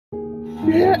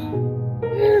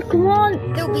Come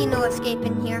on. There'll be no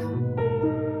escaping here.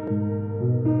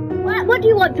 What do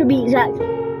you want from me exactly?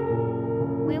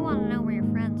 We want to know where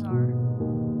your friends are.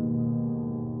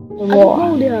 I don't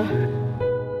know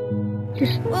there.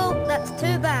 Just Well, that's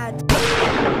too bad.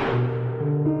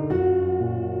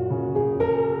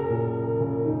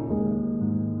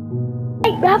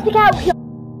 hey, we have to get out here.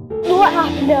 What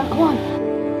happened there? Come on.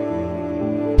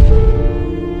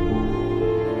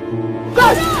 Go!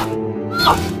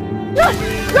 No!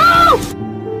 No!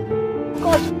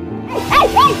 God. Hey!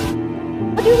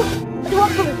 What do you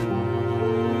want from me?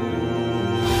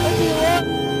 What do you want?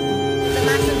 There's a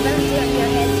massive bounty on your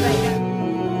heads right now.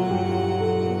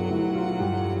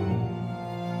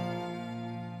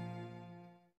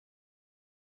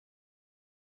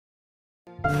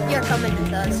 You're coming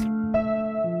with us.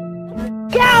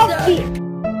 Get out of here!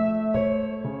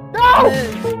 No!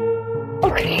 Move.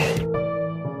 Okay.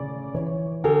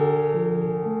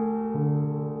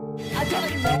 I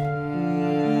don't know.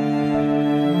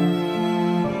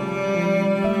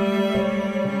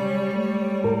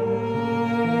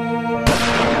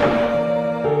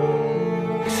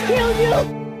 Kill you!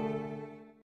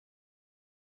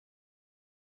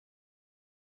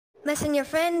 Missing your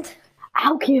friend?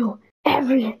 I'll kill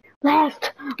every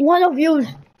last one of you.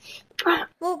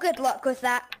 Well, good luck with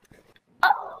that.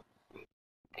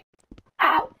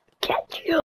 I'll get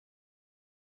you.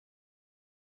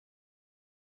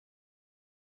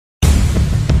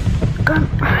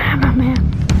 Where am I, man?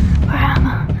 Where am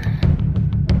I?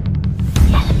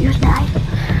 Yes, use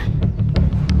knife.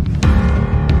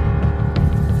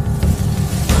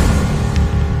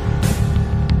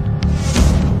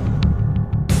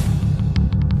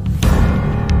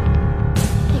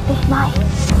 Take this knife.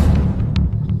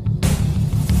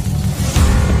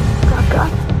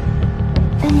 God.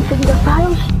 Anything that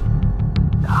files?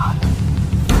 God.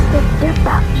 They're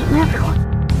bouncing everyone.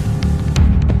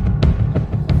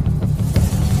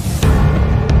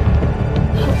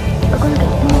 We're gonna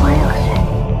get more wireless.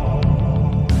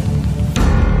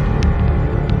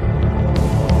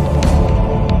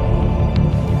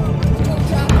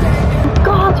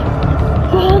 God!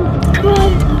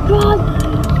 Run!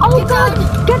 Oh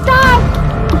God! Get down!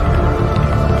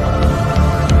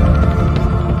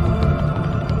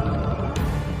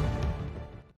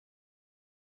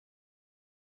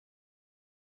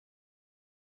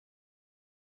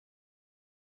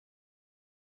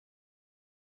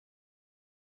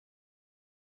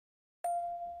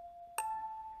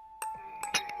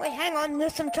 Wait, hang on,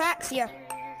 there's some tracks here.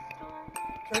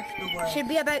 Should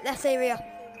be about this area.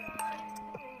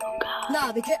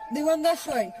 Nah, they run this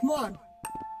way. Come on.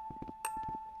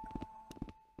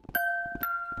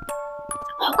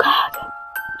 Oh God!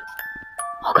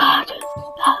 Oh God!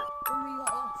 When we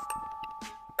got off.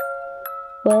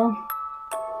 Well,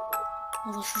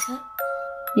 Well, this is it.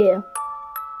 yeah.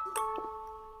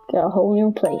 Got a whole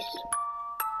new place.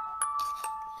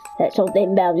 That's how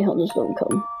them bounty hunters don't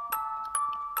come.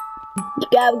 You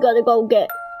gotta go get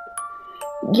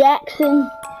Jackson,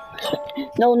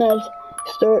 known as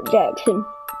Stuart Jackson,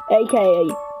 aka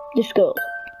the Skull.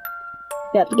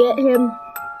 You have to get him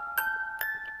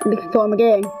and we can form a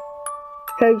gang.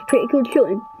 Heard he's pretty good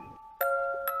shooting.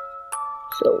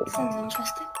 So, Sounds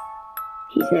interesting.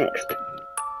 he's next.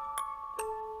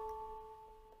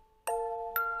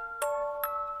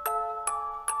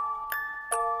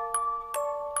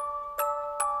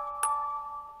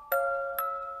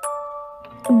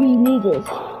 We needed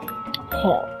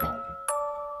help.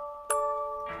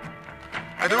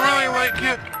 I don't really like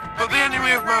you, but the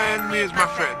enemy of my enemy is my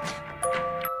friend.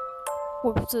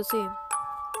 What's the same?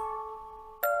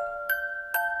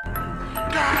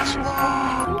 Gas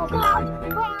wall! Oh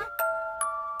God!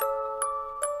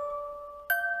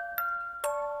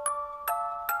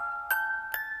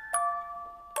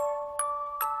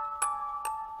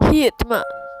 Hitman,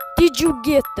 did you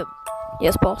get them?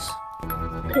 Yes, boss.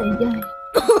 Okay, guys.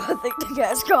 I think the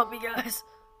gas got me, guys.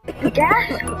 The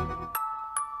gas?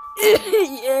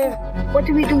 Yeah. What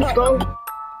do we do, Skull?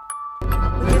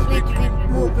 We just need to be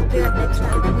more prepared next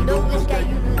time. We know this guy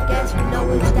uses gas, we know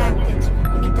his tactics.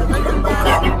 We need to hunt him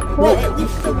down, Well, get at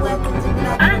least some weapons and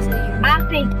weapons to use. I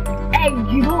think, hey,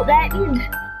 you know what that means?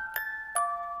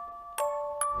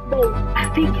 Well,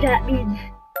 I think that means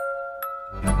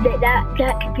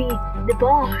that could be the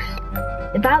boss.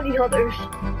 The bounty hunters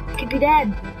could be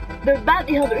them. The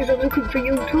bounty hunters are looking for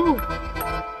you too.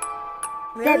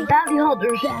 Really? Them bounty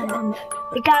hunters.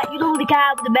 The guy, you know the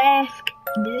guy with the mask?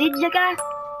 The ninja guy?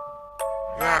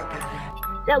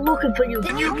 Yeah. They're looking for you.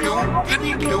 Didn't you kill him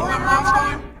last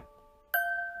time?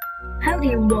 How do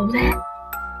you know that?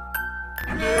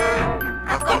 Yeah,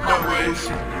 I've got my way boys.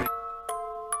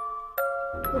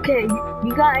 Okay,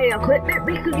 you got any equipment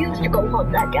we could use to go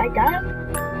hunt that guy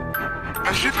down?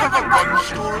 I should have a gun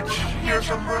storage here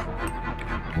somewhere.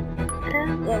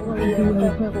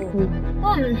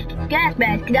 Gas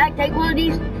mask, can I take one of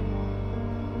these?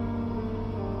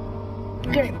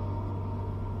 Okay.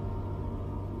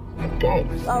 Okay.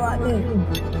 Alright,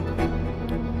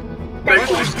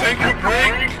 Let's just take a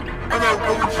break, and I'll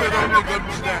go and set up the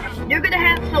gun stash. You're gonna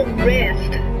have some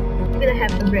rest. You're gonna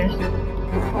have some rest.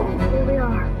 Here we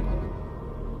are.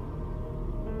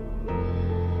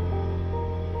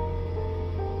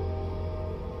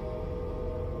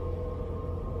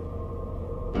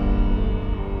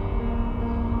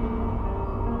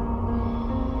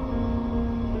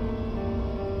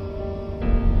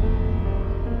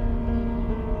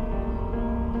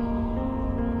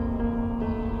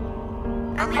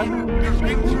 I mean, there's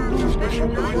been some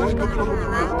suspicious noises coming from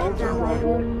around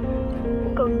here.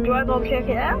 Do I go check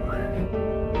it out?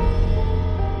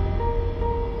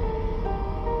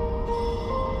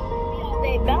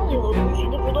 They valley locals, you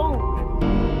never know.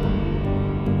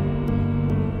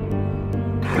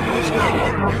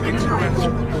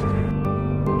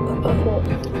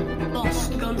 Boss,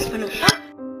 the gun's finished.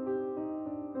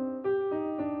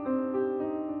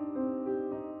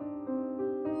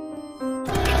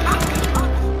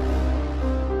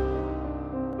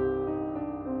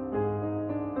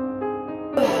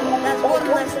 that's one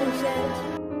lesson said.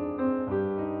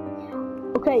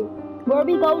 Okay, where are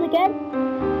we going again?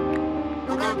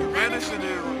 We're going to Venice in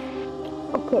Italy.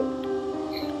 Okay.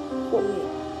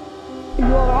 You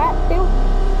alright still?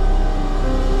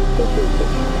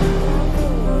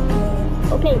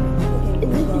 Okay,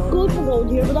 this is good for road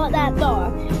here, but not that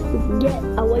far. We can get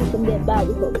away from that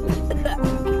valley folks.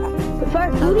 But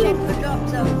first, I'll who check do the drop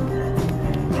zone.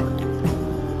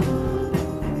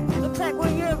 Looks like we're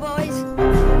here, boys.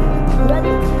 ready?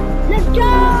 Let's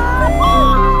go!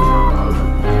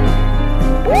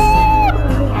 Woo!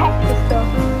 We hacked this stuff.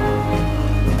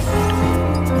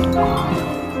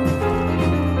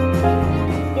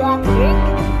 You like to drink?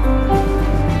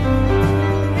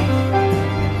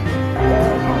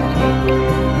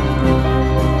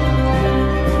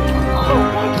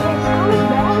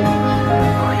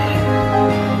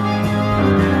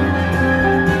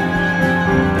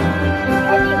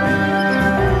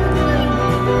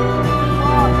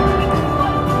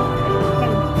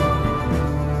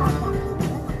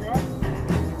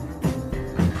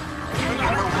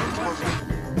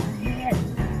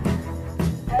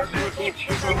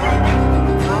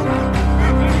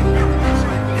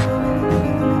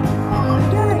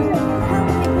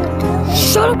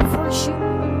 Shut up before I shoot.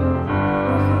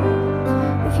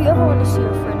 If you ever want to see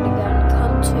your friend again,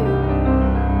 come to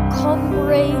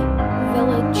Combray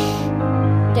Village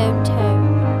downtown.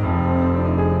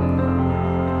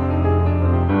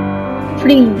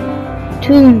 3,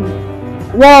 2,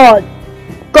 1,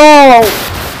 go!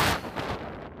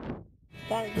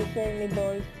 Thanks for saving me,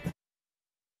 boys.